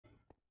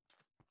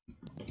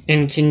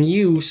And can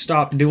you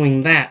stop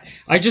doing that?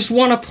 I just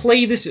want to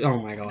play this. Oh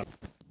my god.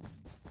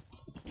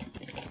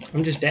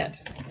 I'm just dead.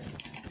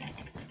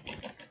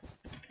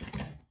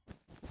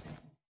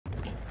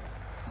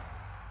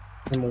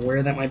 I'm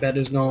aware that my bed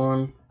is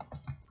gone.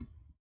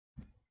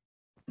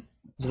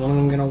 Is one of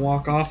them gonna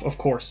walk off? Of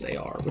course they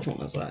are. Which one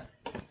was that?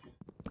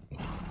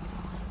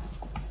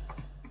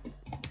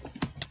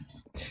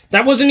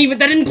 That wasn't even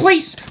that in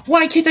place!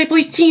 Why can't I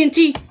place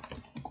TNT?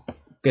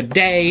 Good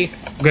day.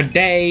 Good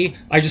day.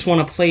 I just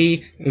want to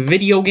play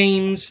video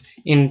games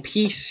in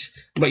peace.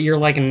 But you're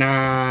like,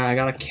 nah, I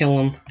gotta kill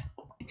him.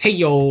 Hey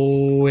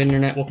yo,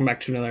 internet. Welcome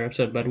back to another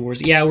episode of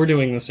Bedwars. Yeah, we're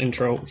doing this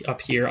intro up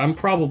here. I'm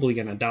probably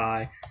gonna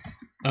die.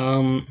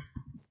 But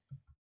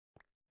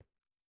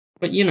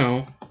you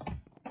know.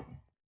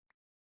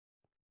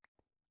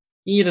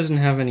 He doesn't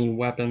have any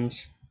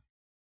weapons.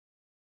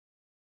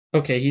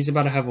 Okay, he's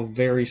about to have a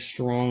very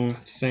strong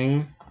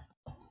thing.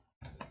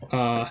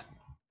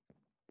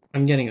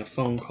 I'm getting a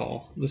phone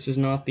call. This is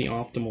not the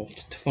optimal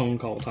phone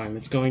call time.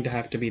 It's going to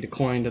have to be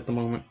declined at the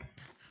moment.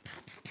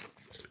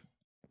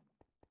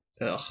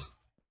 Ugh.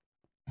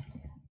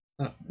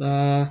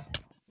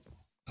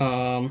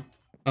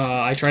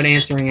 I tried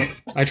answering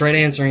it.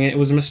 It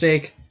was a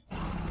mistake.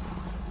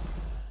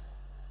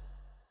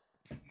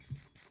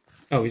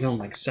 Oh, he's on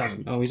like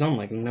 7. Oh, he's on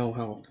like no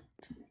health.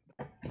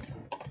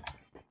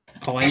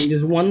 All I need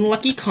is one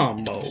lucky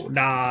combo.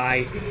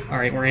 Die.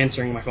 Alright, we're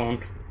answering my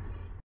phone.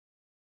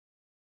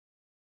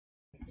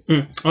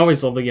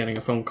 Always lovely getting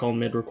a phone call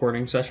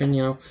mid-recording session,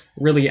 you know.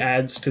 Really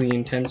adds to the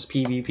intense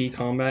PvP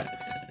combat.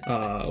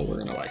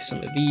 We're gonna buy some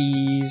of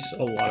these,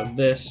 a lot of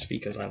this,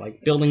 because I like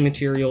building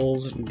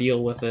materials,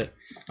 deal with it.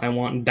 I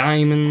want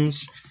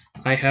diamonds.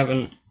 I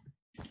haven't...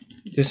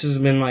 This has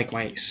been like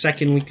my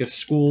 2nd week of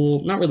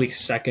school. Not really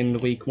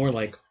 2nd week, more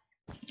like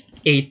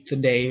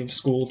 8th day of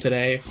school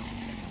today.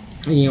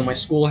 You know, my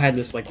school had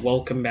this like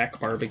welcome back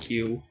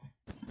barbecue,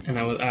 and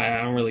I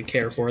don't really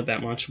care for it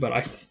that much,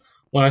 but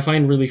what I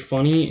find really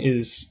funny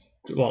is,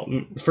 well,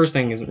 the first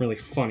thing isn't really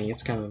funny,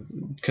 it's kind of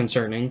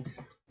concerning,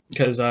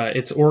 because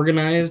it's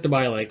organized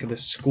by like the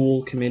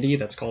school committee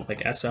that's called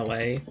like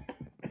SLA,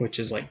 which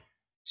is like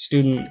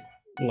Student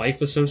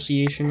Life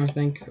Association, I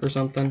think, or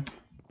something.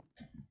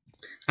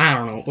 I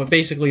don't know, but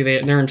basically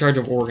they're in charge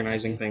of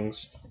organizing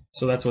things,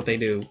 so that's what they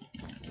do.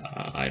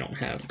 I don't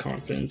have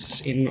confidence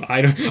in...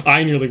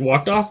 I nearly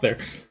walked off there.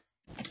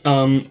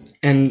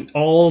 And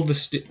all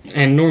the...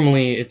 And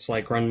normally it's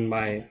like run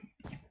by...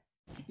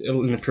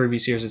 In the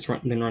previous years it's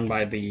been run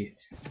by the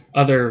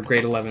other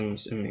grade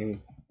 11s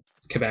in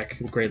Quebec.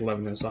 Grade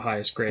 11 is the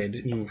highest grade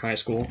in high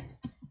school,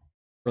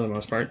 for the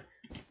most part.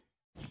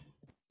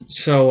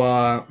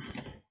 So,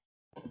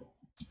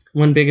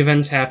 when big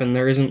events happen,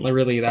 there isn't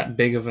really that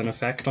big of an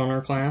effect on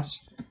our classes,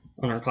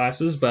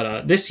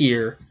 but this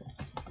year,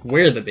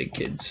 we're the big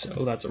kids.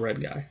 Oh, that's a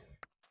red guy.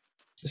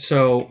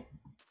 So,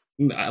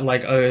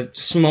 like, a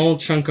small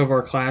chunk of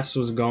our class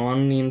was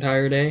gone the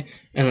entire day,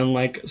 and then,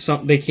 like,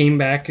 they came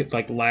back at,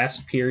 like,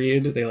 last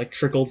period, they, like,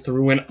 trickled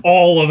through, and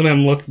all of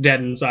them looked dead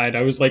inside.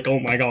 I was like,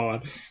 oh my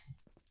god.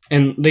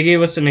 And they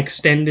gave us an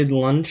extended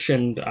lunch,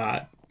 and,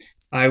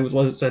 I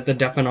was at the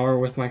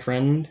dépanneur with my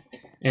friend,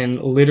 and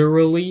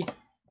literally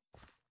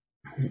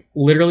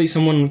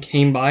someone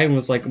came by and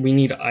was like, we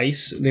need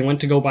ice. They went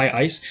to go buy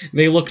ice.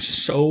 They looked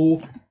so,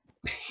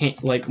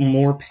 like,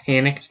 more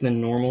panicked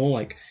than normal.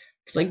 Like,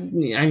 it's like,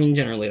 I mean,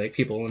 generally, like,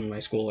 people in my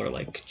school are,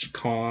 like,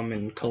 calm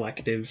and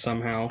collective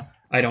somehow.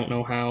 I don't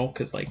know how,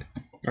 because, like,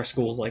 our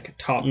school's, like, a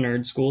top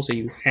nerd school, so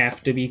you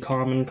have to be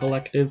calm and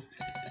collective.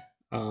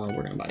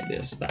 We're gonna buy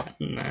this, that,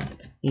 and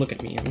that. Look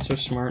at me, I'm so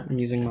smart. I'm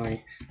using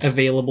my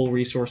available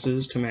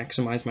resources to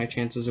maximize my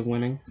chances of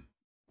winning.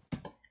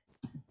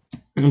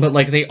 But,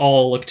 like, they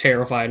all looked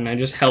terrified, and I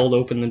just held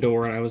open the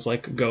door, and I was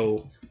like,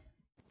 go.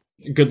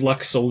 Good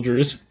luck,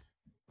 soldiers.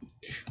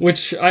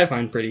 Which I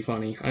find pretty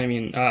funny. I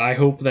mean, I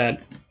hope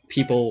that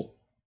people...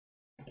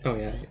 Oh,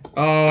 yeah.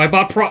 Oh, I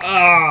bought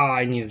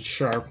I needed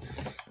sharp.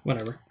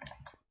 Whatever.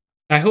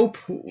 I hope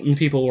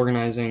people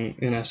organizing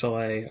in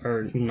SLA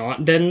are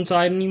not dead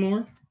inside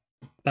anymore.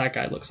 That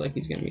guy looks like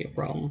he's gonna be a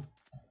problem.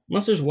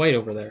 Unless there's white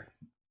over there.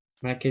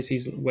 In that case,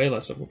 he's way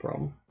less of a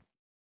problem.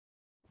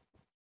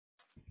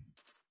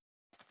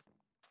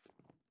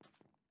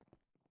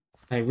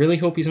 I really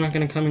hope he's not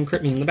going to come and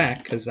crit me in the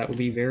back, because that would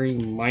be very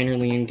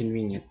minorly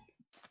inconvenient.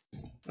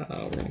 We're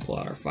going to pull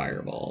out our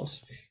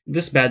fireballs.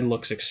 This bed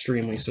looks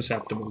extremely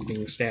susceptible to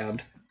being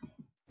stabbed.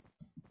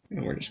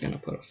 And we're just going to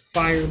put a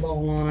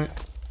fireball on it,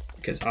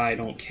 because I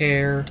don't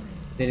care.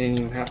 They didn't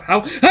even have...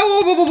 How?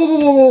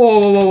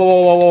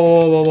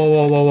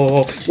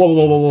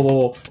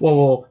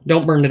 Whoa.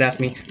 Don't burn to death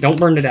me. Don't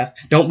burn to death.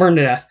 Don't burn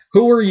to death.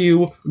 Who are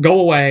you?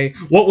 Go away.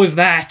 What was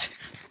that?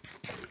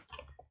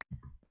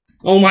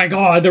 Oh my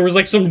god, there was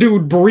like some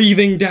dude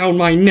breathing down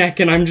my neck,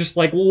 and I'm just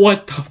like,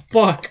 what the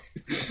fuck?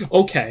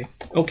 Okay,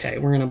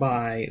 we're gonna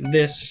buy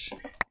this,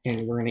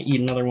 and we're gonna eat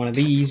another one of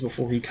these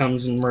before he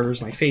comes and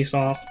murders my face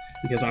off.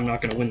 because I'm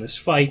not gonna win this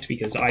fight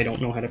because I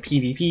don't know how to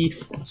PvP.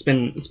 It's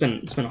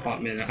been a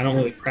hot minute. I don't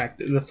really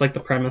practice. That's like the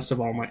premise of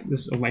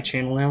my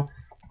channel now.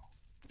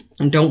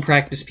 And don't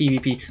practice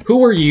PvP.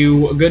 Who are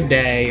you? Good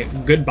day.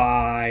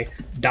 Goodbye.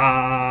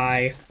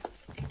 Die.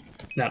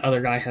 That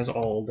other guy has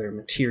all their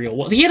material.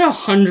 Well, he had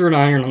 100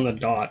 iron on the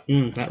dot.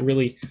 That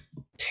really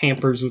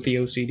tampers with the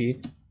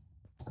OCD.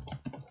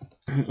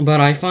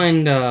 But I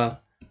find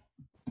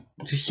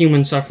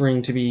human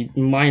suffering to be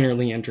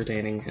minorly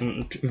entertaining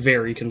and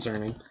very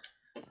concerning.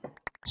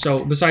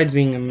 So, besides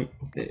being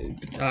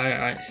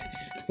I've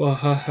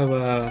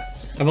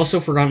also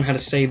forgotten how to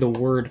say the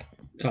word.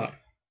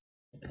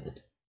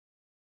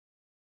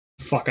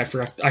 Fuck, I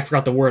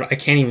forgot the word. I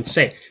can't even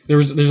say.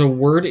 There's a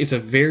word. It's a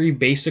very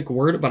basic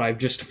word, but I've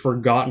just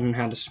forgotten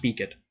how to speak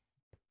it.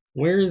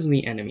 Where is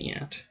the enemy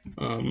at?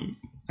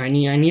 I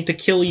need to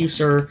kill you,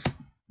 sir.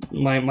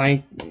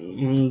 My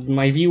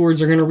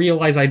viewers are gonna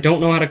realize I don't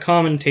know how to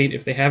commentate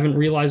if they haven't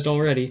realized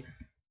already.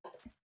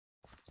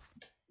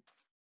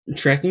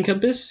 Tracking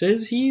compass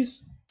says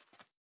he's...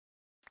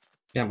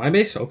 Yeah, my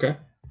base? Okay.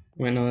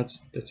 Wait, no,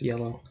 that's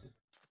yellow.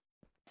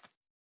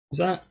 Is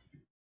that...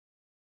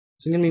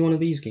 Is it gonna be one of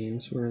these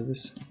games where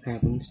this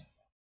happens?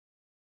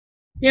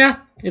 Yeah,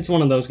 it's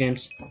one of those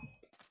games.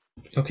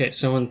 Okay,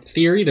 so in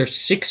theory, there's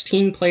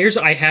 16 players.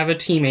 I have a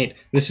teammate.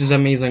 This is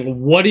amazing.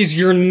 What is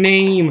your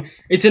name?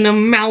 It's an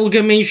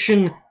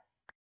amalgamation.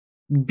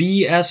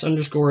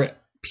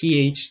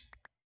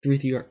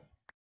 BS_PH33R.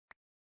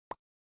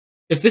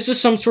 If this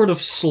is some sort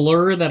of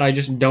slur that I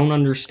just don't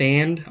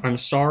understand, I'm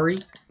sorry.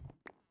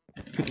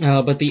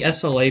 But the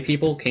SLA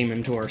people came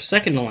into our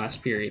second to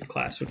last period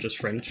class, which is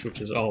French, which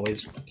is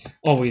always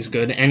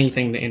good.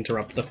 Anything to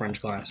interrupt the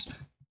French class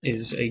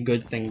is a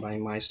good thing by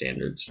my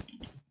standards.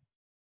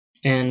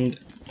 And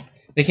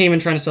they came in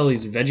trying to sell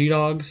these veggie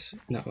dogs.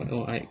 No,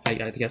 I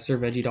guess they're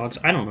veggie dogs.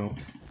 I don't know.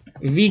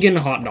 Vegan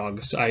hot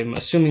dogs. I'm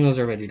assuming those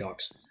are veggie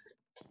dogs.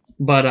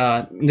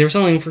 But they were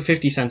selling them for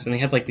 50 cents, and they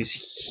had like this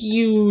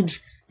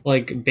huge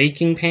like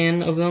baking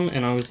pan of them,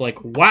 and I was like,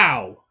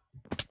 wow.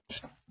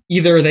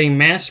 Either they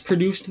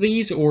mass-produced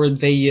these, or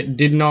they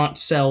did not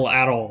sell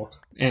at all.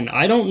 And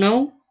I don't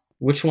know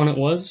which one it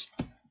was,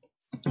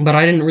 but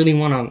I didn't really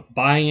want to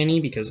buy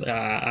any because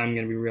I'm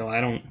gonna be real. I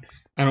don't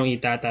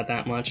eat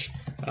that much.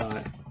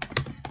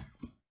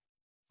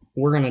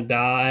 We're gonna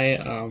die.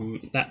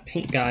 That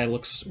pink guy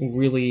looks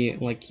really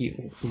like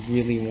he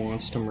really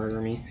wants to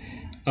murder me.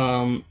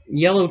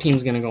 Yellow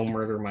team's gonna go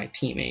murder my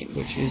teammate,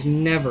 which is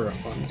never a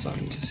fun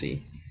sign to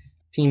see.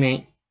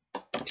 Teammate,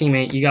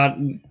 you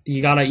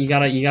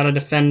gotta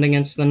defend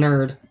against the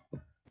nerd.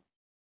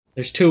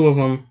 There's two of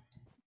them.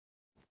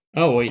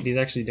 Oh wait, he's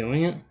actually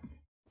doing it?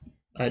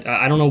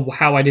 I don't know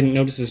how I didn't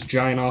notice this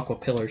giant aqua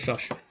pillar.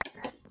 Shush.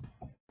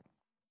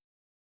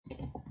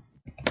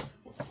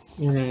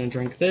 We're gonna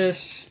drink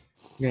this.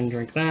 We're gonna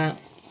drink that.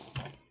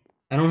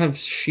 I don't have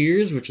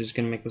shears, which is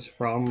gonna make this a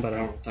problem, but I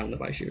don't have time to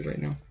buy shears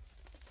right now.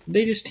 Did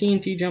they just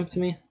TNT jump to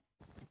me?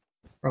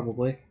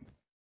 Probably.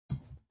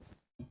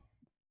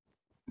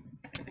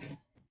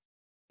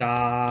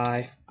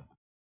 Die.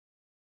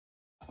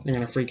 They're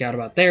gonna freak out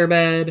about their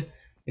bed.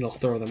 It'll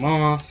throw them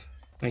off.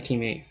 My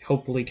teammate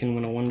hopefully can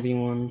win a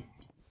 1v1.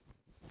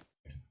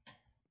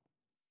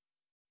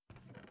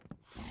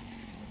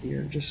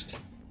 You're just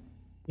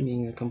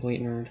being a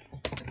complete nerd.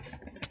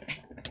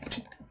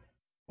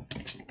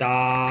 Die.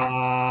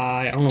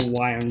 I don't know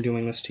why I'm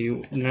doing this to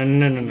you. No.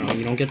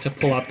 You don't get to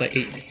pull out the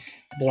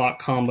 8-block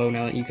combo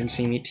now that you can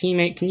see me.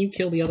 Teammate, can you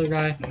kill the other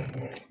guy?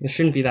 This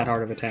shouldn't be that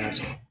hard of a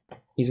task.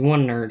 He's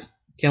one nerd.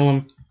 Kill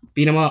him.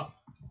 Beat him up.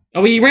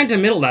 Oh, he ran to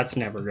middle. That's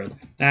never good.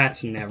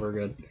 That's never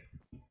good.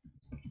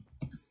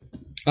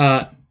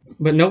 But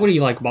nobody,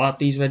 like, bought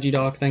these veggie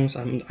dog things.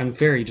 I'm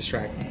very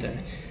distracted today.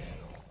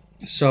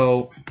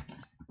 So,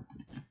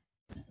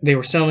 they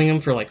were selling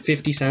them for, like,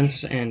 50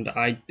 cents, and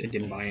I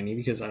didn't buy any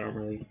because I don't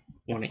really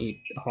want to eat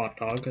a hot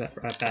dog that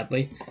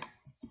badly.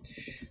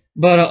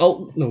 But,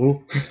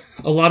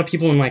 a lot of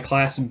people in my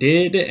class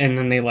did, and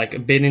then they,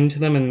 like, bit into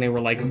them, and they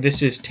were like,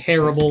 this is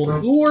terrible.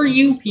 Who are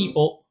you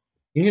people?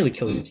 You nearly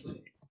killed your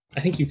teammate.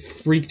 I think you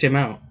freaked him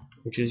out,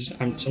 which is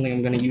something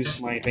I'm going to use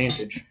to my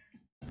advantage.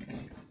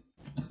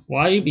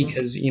 Why?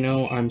 Because, you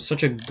know, I'm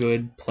such a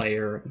good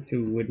player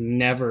who would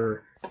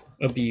never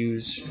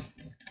abuse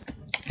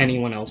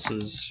anyone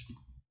else's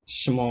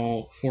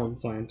small form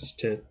plants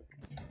to...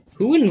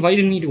 Who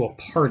invited me to a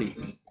party?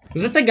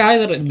 Was that the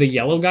guy the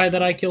yellow guy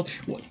that I killed?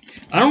 What?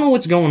 I don't know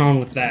what's going on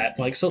with that.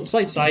 Like, so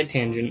slight side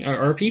tangent.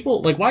 Are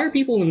people, like, why are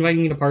people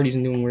inviting me to parties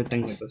and doing weird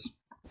things like this?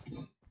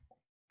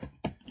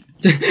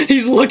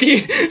 He's looking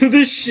at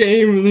the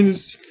shame in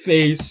his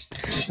face.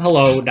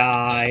 Hello,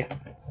 die.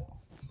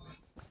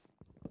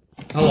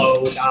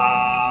 Hello,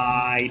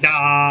 die.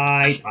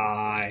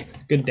 Die.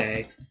 Good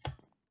day.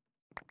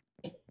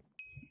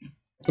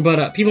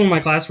 But people in my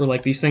class were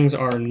like, these things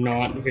are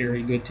not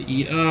very good to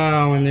eat.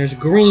 Oh, and there's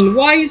green.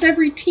 Why is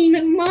every team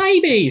at my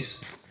base?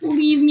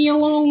 Leave me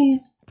alone.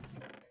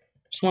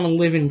 Just want to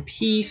live in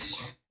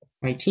peace.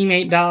 My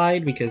teammate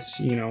died because,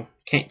 you know,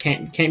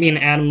 Can't be an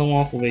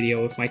AdamtheWaffle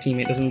video if my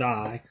teammate doesn't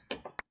die.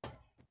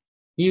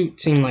 You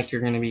seem like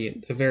you're gonna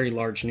be a very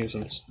large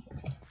nuisance.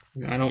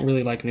 I don't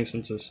really like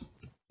nuisances.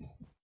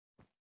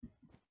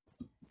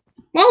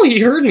 Well, he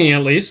heard me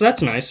at least,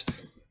 that's nice.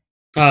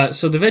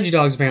 So the veggie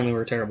dogs apparently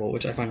were terrible,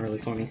 which I find really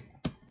funny.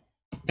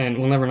 And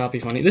will never not be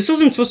funny. This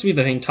wasn't supposed to be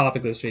the main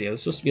topic of this video.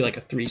 It's supposed to be like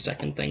a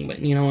 3-second thing, but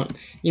you know what?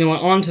 You know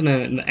what? On to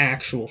the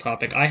actual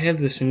topic. I have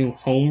this new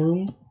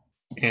homeroom,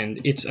 and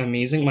it's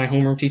amazing. My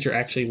homeroom teacher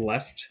actually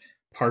left,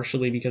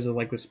 partially because of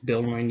like this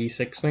Bill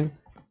 96 thing,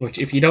 which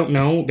if you don't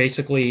know,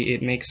 basically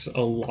it makes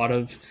a lot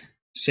of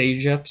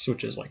CEGEPs,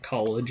 which is like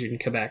college in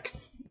Quebec,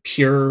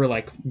 pure,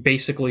 like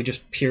basically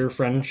just pure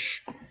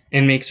French,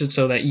 and makes it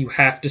so that you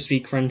have to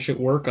speak French at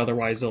work,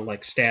 otherwise they'll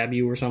like stab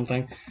you or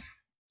something.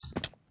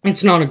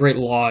 It's not a great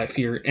law if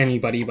you're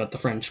anybody but the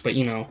French, but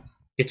you know,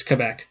 it's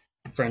Quebec,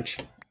 French.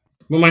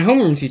 But my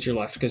homeroom teacher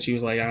left because she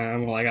was like,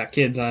 well, I got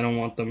kids, I don't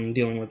want them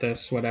dealing with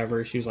this,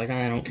 whatever. She was like,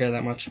 I don't care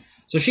that much.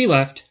 So she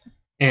left,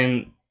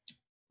 and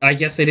I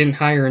guess they didn't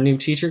hire a new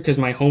teacher because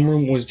my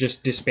homeroom was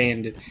just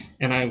disbanded.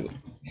 And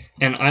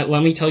I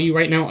let me tell you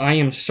right now, I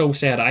am so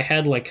sad. I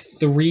had like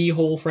 3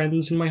 whole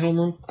friends in my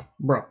homeroom.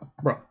 Bro,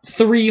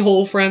 3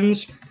 whole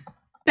friends?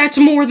 That's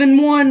more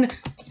than 1!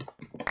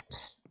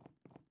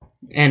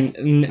 And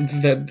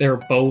they're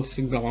both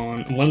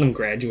gone. One of them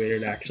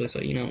graduated, actually,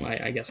 so, you know,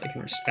 I guess I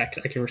can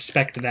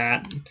respect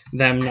that.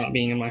 Them not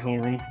being in my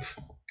homeroom.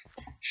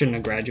 Shouldn't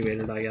have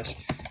graduated, I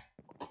guess.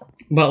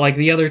 But, like,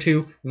 the other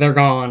 2, they're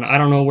gone. I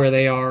don't know where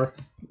they are.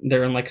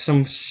 They're in, like,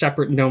 some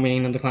separate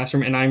domain of the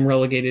classroom, and I'm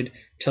relegated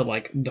to,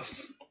 like,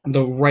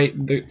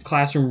 the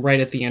classroom right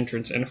at the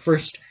entrance. And at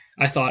first,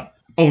 I thought,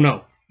 oh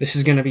no, this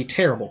is gonna be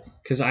terrible.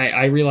 Because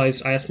I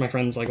realized, I asked my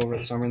friends, like, over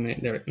the summer, and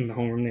they're in the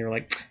homeroom, they were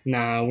like,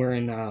 nah, we're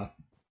in,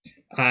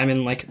 I'm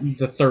in, like,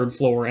 the 3rd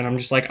floor, and I'm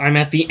just like, I'm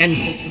at the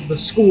entrance of the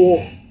school.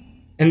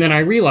 And then I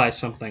realized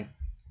something.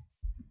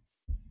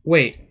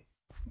 Wait,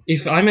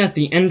 if I'm at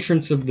the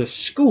entrance of the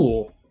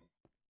school...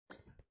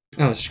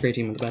 Oh, it's a great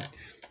team with the bed.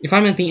 If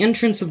I'm at the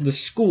entrance of the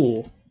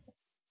school,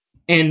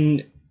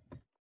 and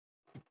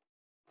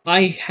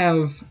I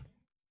have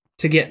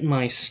to get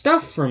my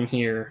stuff from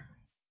here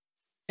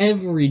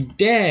every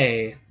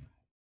day,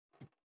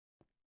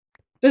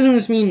 doesn't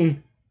this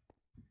mean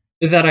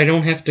that I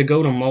don't have to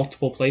go to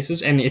multiple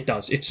places? And it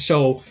does. It's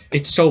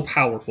so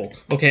powerful.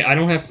 Okay, I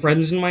don't have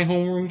friends in my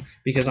homeroom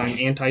because I'm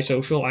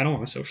antisocial. I don't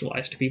want to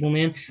socialize to people,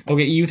 man.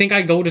 Okay, you think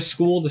I go to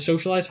school to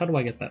socialize? How do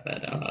I get that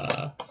bed?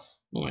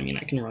 Well, I mean,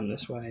 I can run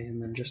this way and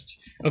then just...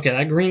 Okay,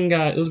 that green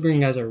guy... Those green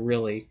guys are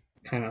really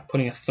kind of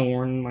putting a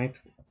thorn in my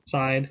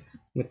side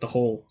with the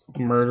whole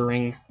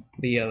murdering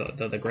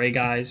the gray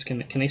guys.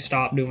 Can they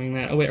stop doing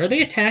that? Oh, wait, are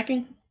they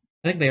attacking?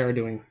 I think they are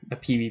doing a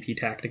PvP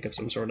tactic of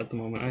some sort at the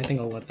moment. I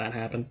think I'll let that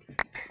happen.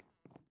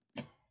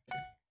 I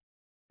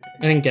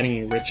think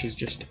getting rich is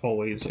just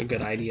always a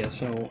good idea,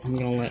 so I'm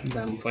gonna let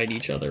them fight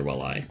each other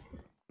while I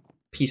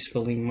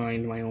peacefully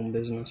mind my own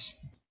business.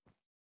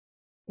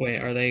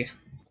 Wait, are they...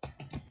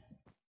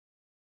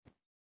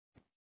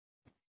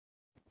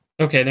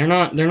 Okay, they're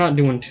not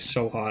doing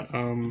so hot.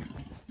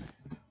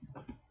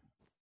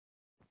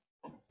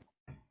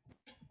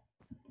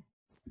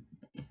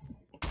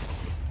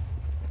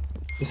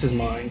 This is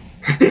mine.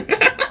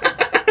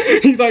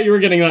 You thought you were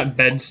getting that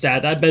bed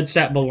stat. That bed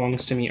stat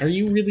belongs to me. Are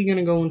you really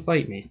gonna go and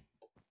fight me?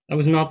 That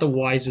was not the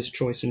wisest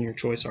choice in your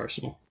choice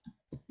arsenal.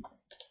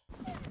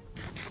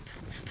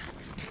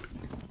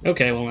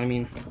 Okay, well, I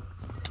mean...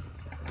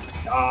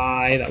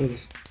 Die,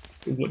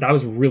 that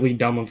was really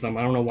dumb of them.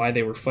 I don't know why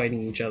they were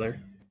fighting each other.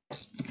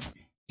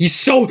 He's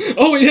so...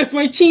 Oh, wait, that's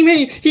my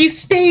teammate! He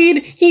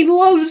stayed! He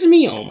loves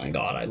me! Oh my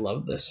god, I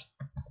love this.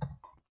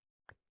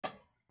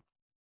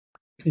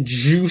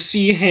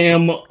 Juicy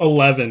Ham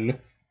 11.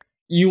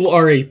 You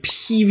are a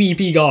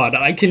PvP god.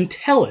 I can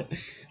tell it.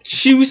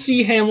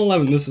 Juicy Ham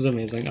 11. This is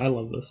amazing. I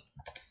love this.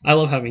 I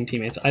love having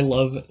teammates. I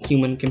love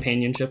human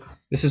companionship.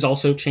 This has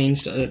also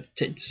changed,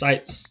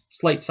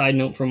 slight side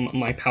note from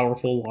my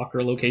powerful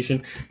locker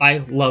location. I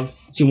love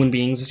human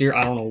beings this year.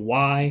 I don't know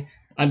why.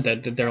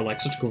 They're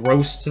like such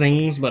gross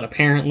things, but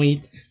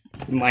apparently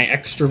my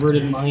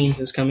extroverted mind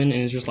has come in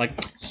and is just like,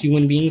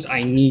 human beings,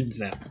 I need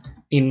them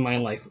in my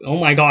life. Oh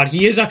my god,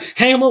 he is a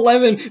Ham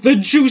 11! The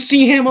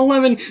Juicy Ham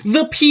 11!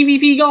 The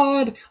PvP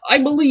god! I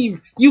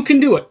believe you can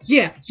do it!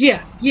 Yeah,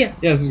 yeah, yeah!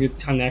 Yeah, this is a good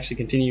time to actually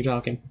continue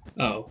talking.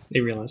 Oh, they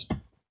realized.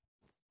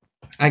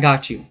 I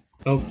got you.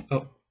 Oh,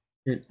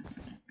 you're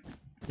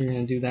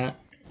gonna do that?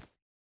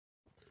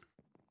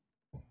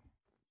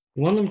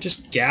 You want them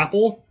just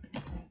gapple?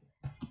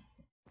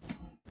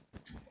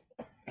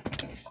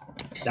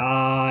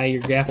 Die,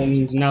 your gapple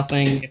means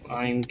nothing if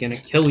I'm gonna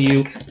kill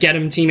you. Get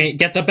him, teammate,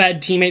 get the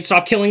bed, teammate,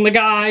 stop killing the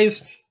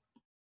guys!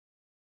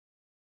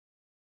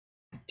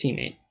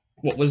 Teammate,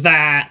 what was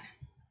that?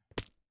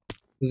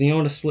 Does he know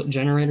how to split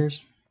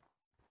generators?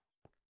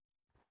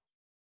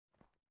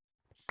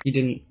 He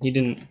didn't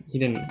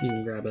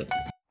even grab it.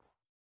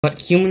 But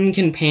human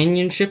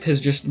companionship has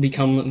just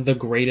become the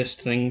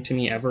greatest thing to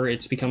me ever.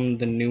 It's become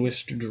the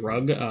newest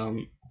drug.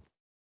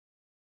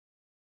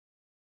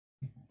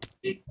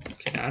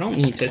 Okay, I don't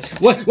need to.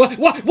 What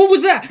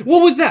was that?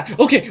 What was that?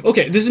 Okay,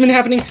 this has been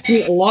happening to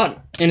me a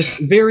lot, and it's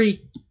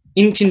very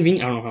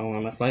inconvenient. I don't know how long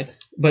I'm gonna fight,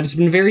 but it's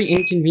been very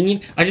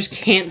inconvenient. I just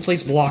can't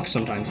place blocks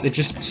sometimes. It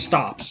just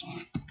stops.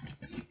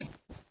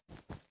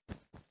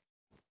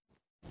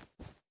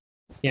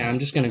 Yeah, I'm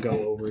just gonna go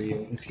over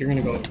you. If you're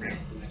gonna go over me,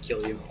 I'm gonna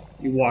kill you.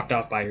 You walked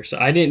off by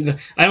yourself. I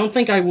don't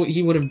think I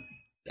would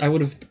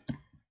have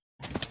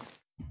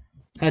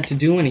had to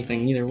do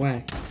anything either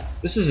way.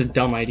 This is a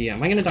dumb idea.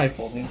 Am I gonna die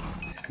falling?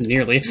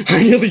 Nearly.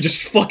 I nearly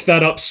just fucked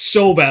that up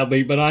so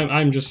badly, but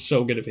I'm just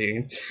so good at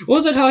faking. What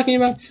was I talking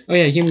about? Oh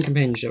yeah, human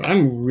companionship.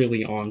 I'm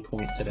really on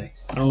point today.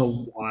 I don't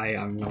know why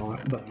I'm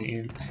not, but I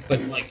am.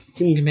 But like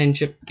human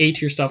companionship, A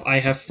tier stuff. I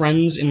have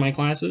friends in my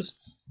classes,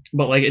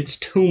 but like it's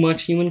too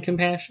much human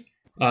compassion.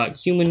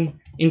 Human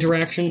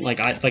interaction,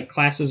 like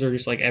classes are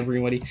just like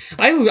everybody.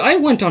 I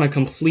went on a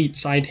complete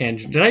side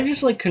tangent. Did I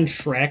just like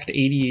contract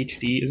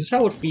ADHD? Is this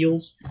how it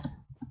feels?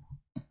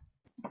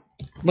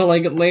 But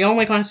like all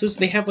my classes,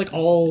 they have like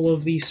all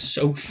of these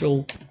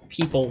social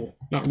people.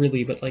 Not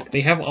really, but like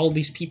they have all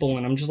these people,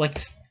 and I'm just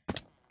like,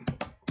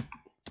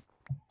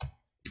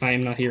 I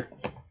am not here.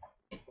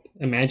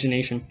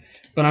 Imagination.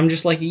 But I'm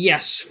just like,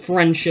 yes,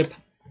 friendship.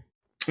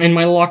 And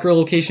my locker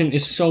location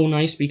is so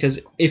nice because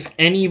if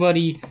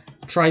anybody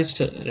tries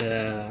to,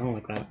 I don't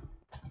like that.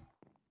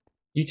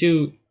 You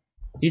two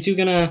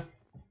gonna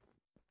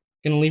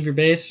leave your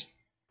base?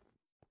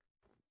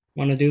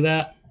 Want to do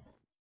that?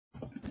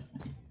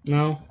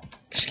 No?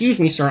 Excuse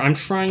me, sir, I'm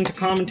trying to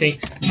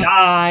commentate.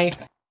 Die!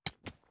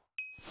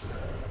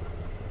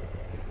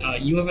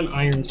 You have an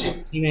iron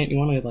sword. Teammate, you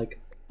wanna, like...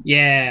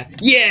 Yeah!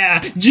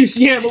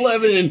 Juicy Ham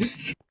 11!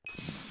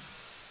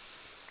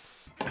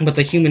 But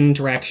the human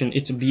interaction,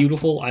 it's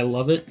beautiful, I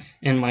love it,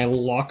 and my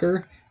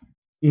locker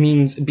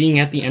means, being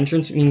at the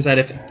entrance, means that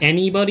if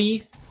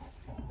anybody's,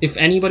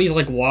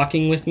 like,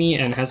 walking with me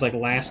and has, like,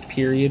 last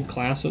period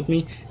class with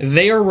me,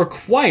 they are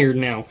required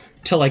now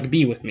to, like,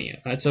 be with me.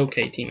 That's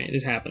okay, teammate,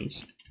 it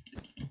happens.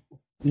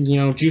 You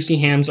know, Juicy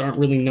Hams aren't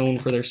really known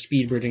for their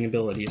speed bridging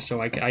abilities,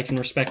 so I can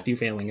respect you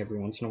failing every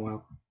once in a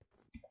while.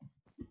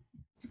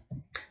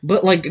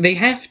 But, like, they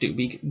have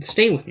to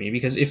stay with me,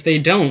 because if they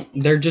don't,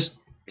 they're just,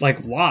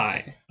 like,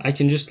 why? I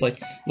can just,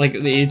 like,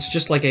 it's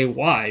just, like, a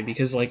why,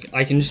 because, like,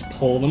 I can just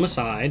pull them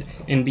aside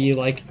and be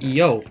like,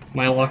 yo,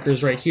 my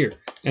locker's right here,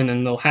 and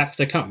then they'll have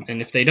to come, and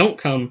if they don't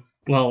come,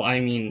 well, I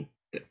mean,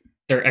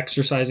 they're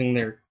exercising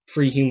their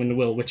free human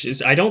will, which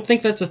is, I don't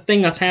think that's a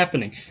thing that's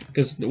happening,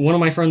 because one of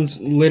my friends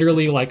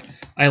literally, like,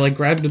 I, like,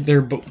 grabbed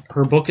her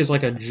book as,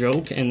 like, a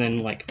joke, and then,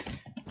 like,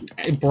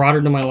 I brought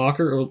her to my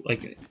locker,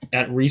 like,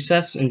 at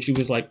recess, and she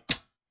was like,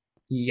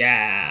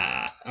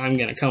 yeah, I'm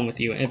gonna come with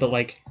you, but,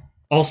 like,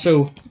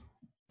 also,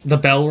 the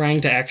bell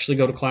rang to actually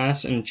go to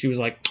class, and she was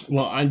like,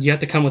 well, you have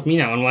to come with me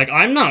now. And I'm like,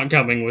 I'm not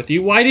coming with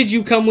you. Why did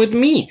you come with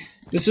me?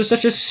 This is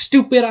such a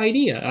stupid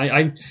idea.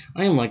 I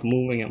am, like,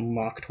 moving at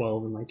Mach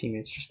 12, and my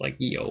teammates just like,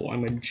 yo,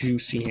 I'm a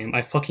Juicy Ham.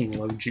 I fucking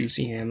love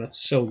Juicy Ham. That's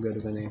so good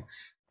of a name.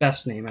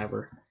 Best name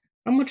ever.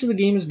 How much of the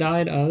game has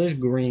died? There's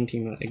green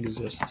team that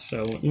exists,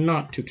 so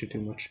not too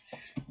much.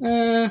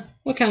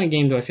 What kind of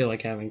game do I feel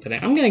like having today?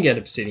 I'm gonna get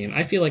Obsidian.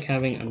 I feel like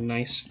having a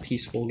nice,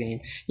 peaceful game.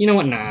 You know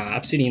what? Nah,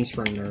 Obsidian's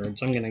for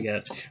nerds. I'm gonna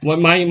get...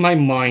 My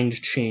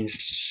mind changed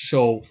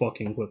so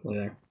fucking quickly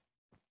there.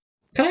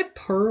 Can I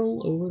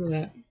Pearl over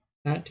to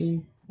that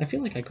team? I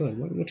feel like I could.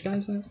 Which guy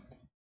is that?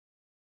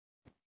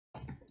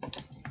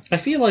 I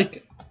feel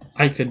like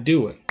I could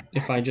do it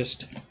if I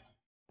just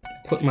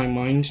put my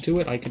mind to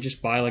it. I could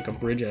just buy like a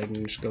bridge egg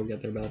and just go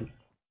get their bed.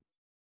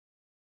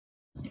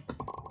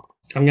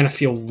 I'm gonna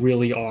feel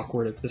really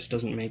awkward if this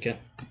doesn't make it,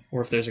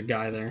 or if there's a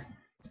guy there.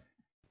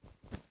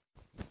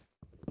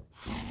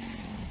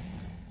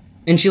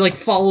 And she like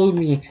followed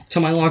me to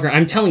my locker.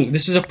 I'm telling you,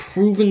 this is a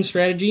proven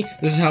strategy.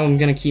 This is how I'm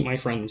gonna keep my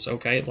friends,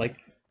 okay? Like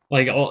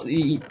I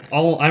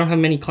don't have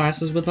many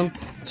classes with them,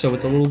 so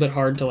it's a little bit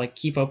hard to like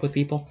keep up with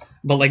people.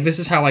 But like this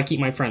is how I keep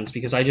my friends,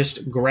 because I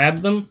just grab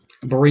them,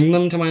 bring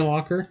them to my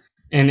locker,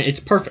 and it's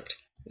perfect.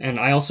 And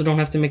I also don't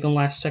have to make a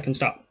last second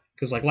stop.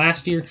 Because like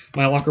last year,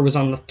 my locker was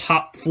on the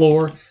top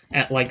floor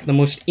at like the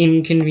most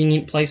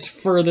inconvenient place,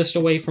 furthest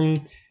away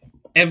from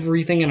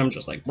everything, and I'm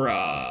just like,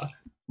 bruh,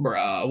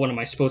 what am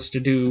I supposed to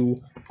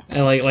do?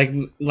 And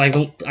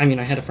I mean,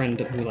 I had a friend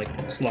who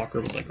like his locker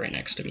was like right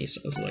next to me,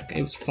 so it was like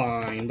it was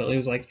fine, but it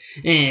was like,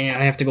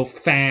 I have to go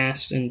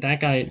fast, and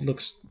that guy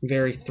looks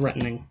very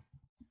threatening.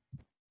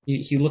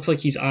 He looks like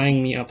he's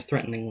eyeing me up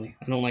threateningly.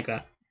 I don't like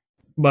that.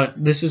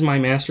 But this is my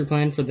master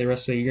plan for the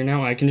rest of the year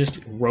now. I can just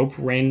rope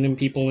random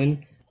people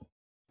in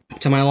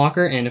to my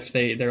locker, and if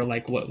they're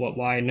like,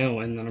 why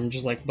no? And then I'm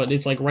just like, but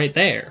it's like right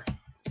there.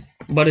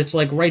 But it's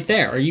like right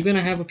there. Are you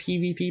gonna have a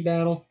PvP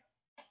battle?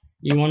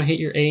 You wanna hit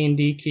your A and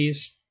D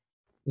keys?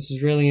 This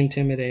is really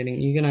intimidating.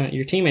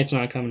 Your teammate's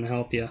not coming to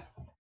help you.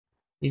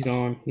 He's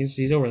gone.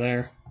 He's over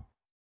there.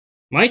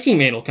 My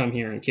teammate will come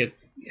here and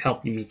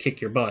help me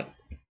kick your butt.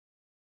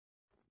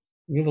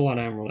 You have a lot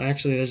of emerald.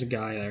 Actually, there's a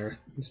guy there.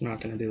 He's not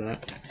gonna do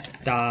that.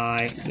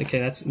 Die. Okay,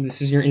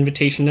 this is your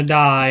invitation to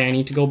die. I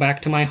need to go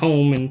back to my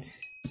home and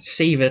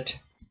save it.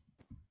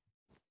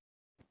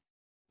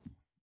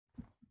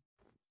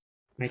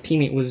 My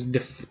teammate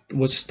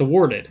was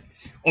thwarted.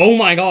 Oh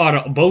my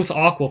god, both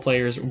Aqua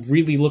players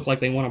really look like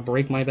they want to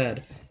break my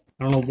bed.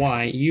 I don't know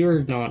why.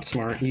 You're not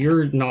smart.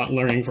 You're not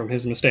learning from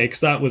his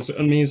mistakes. That was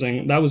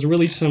amazing. That was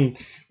really some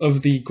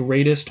of the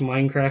greatest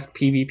Minecraft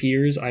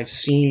PvPers I've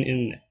seen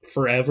in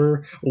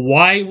forever.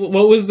 Why?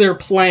 What was their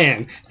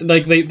plan?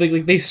 Like,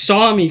 they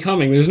saw me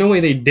coming. There's no way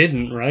they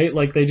didn't, right?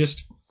 Like, they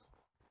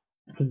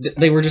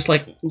were just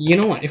like, you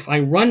know what? If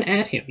I run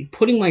at him,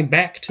 putting my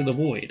back to the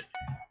void,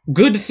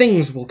 good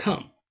things will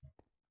come.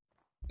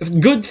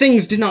 Good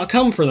things did not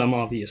come for them,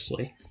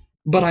 obviously.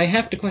 But I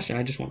have to question.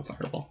 I just want a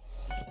fireball.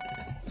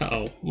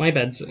 Uh-oh, my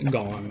bed's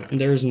gone.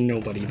 There's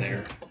nobody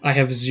there. I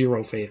have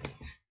zero faith.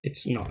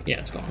 It's not. Yeah,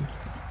 it's gone.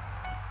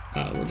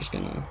 We're just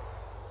gonna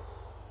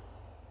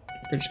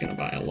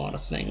buy a lot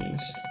of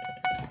things.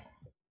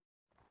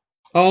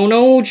 Oh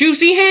no,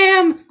 Juicy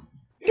Ham!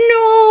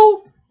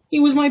 No! He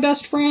was my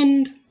best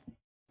friend.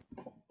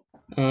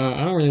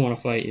 I don't really want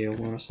to fight you,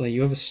 honestly.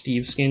 You have a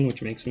Steve skin,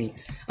 which makes me...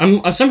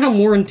 I'm somehow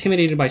more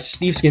intimidated by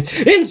Steve skin.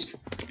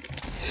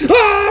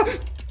 Ah!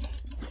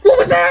 What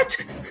was that?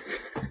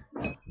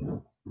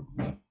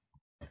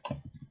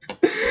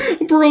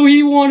 Bro,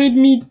 he wanted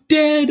me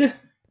dead.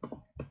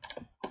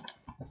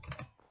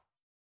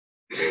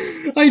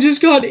 I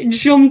just got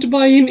jumped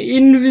by an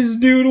invis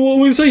dude. What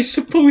was I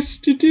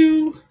supposed to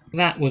do?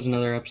 That was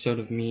another episode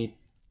of me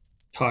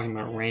talking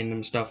about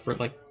random stuff for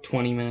like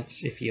 20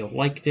 minutes. If you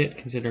liked it,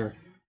 consider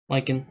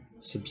liking,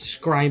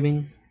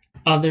 subscribing,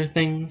 other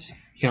things.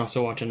 You can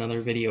also watch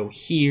another video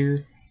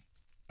here.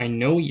 I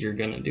know you're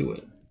gonna do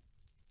it.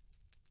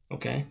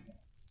 Okay?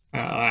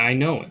 I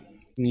know it.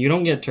 You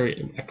don't get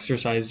to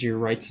exercise your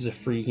rights as a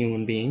free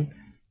human being.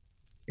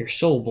 Your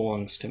soul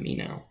belongs to me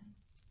now.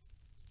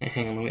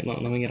 Hang on,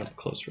 let me get up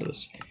close for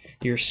this.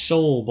 Your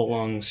soul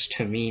belongs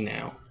to me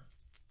now.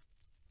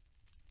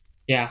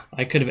 Yeah,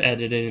 I could have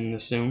edited in the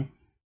Zoom,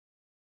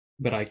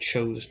 but I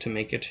chose to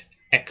make it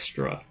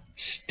extra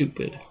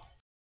stupid.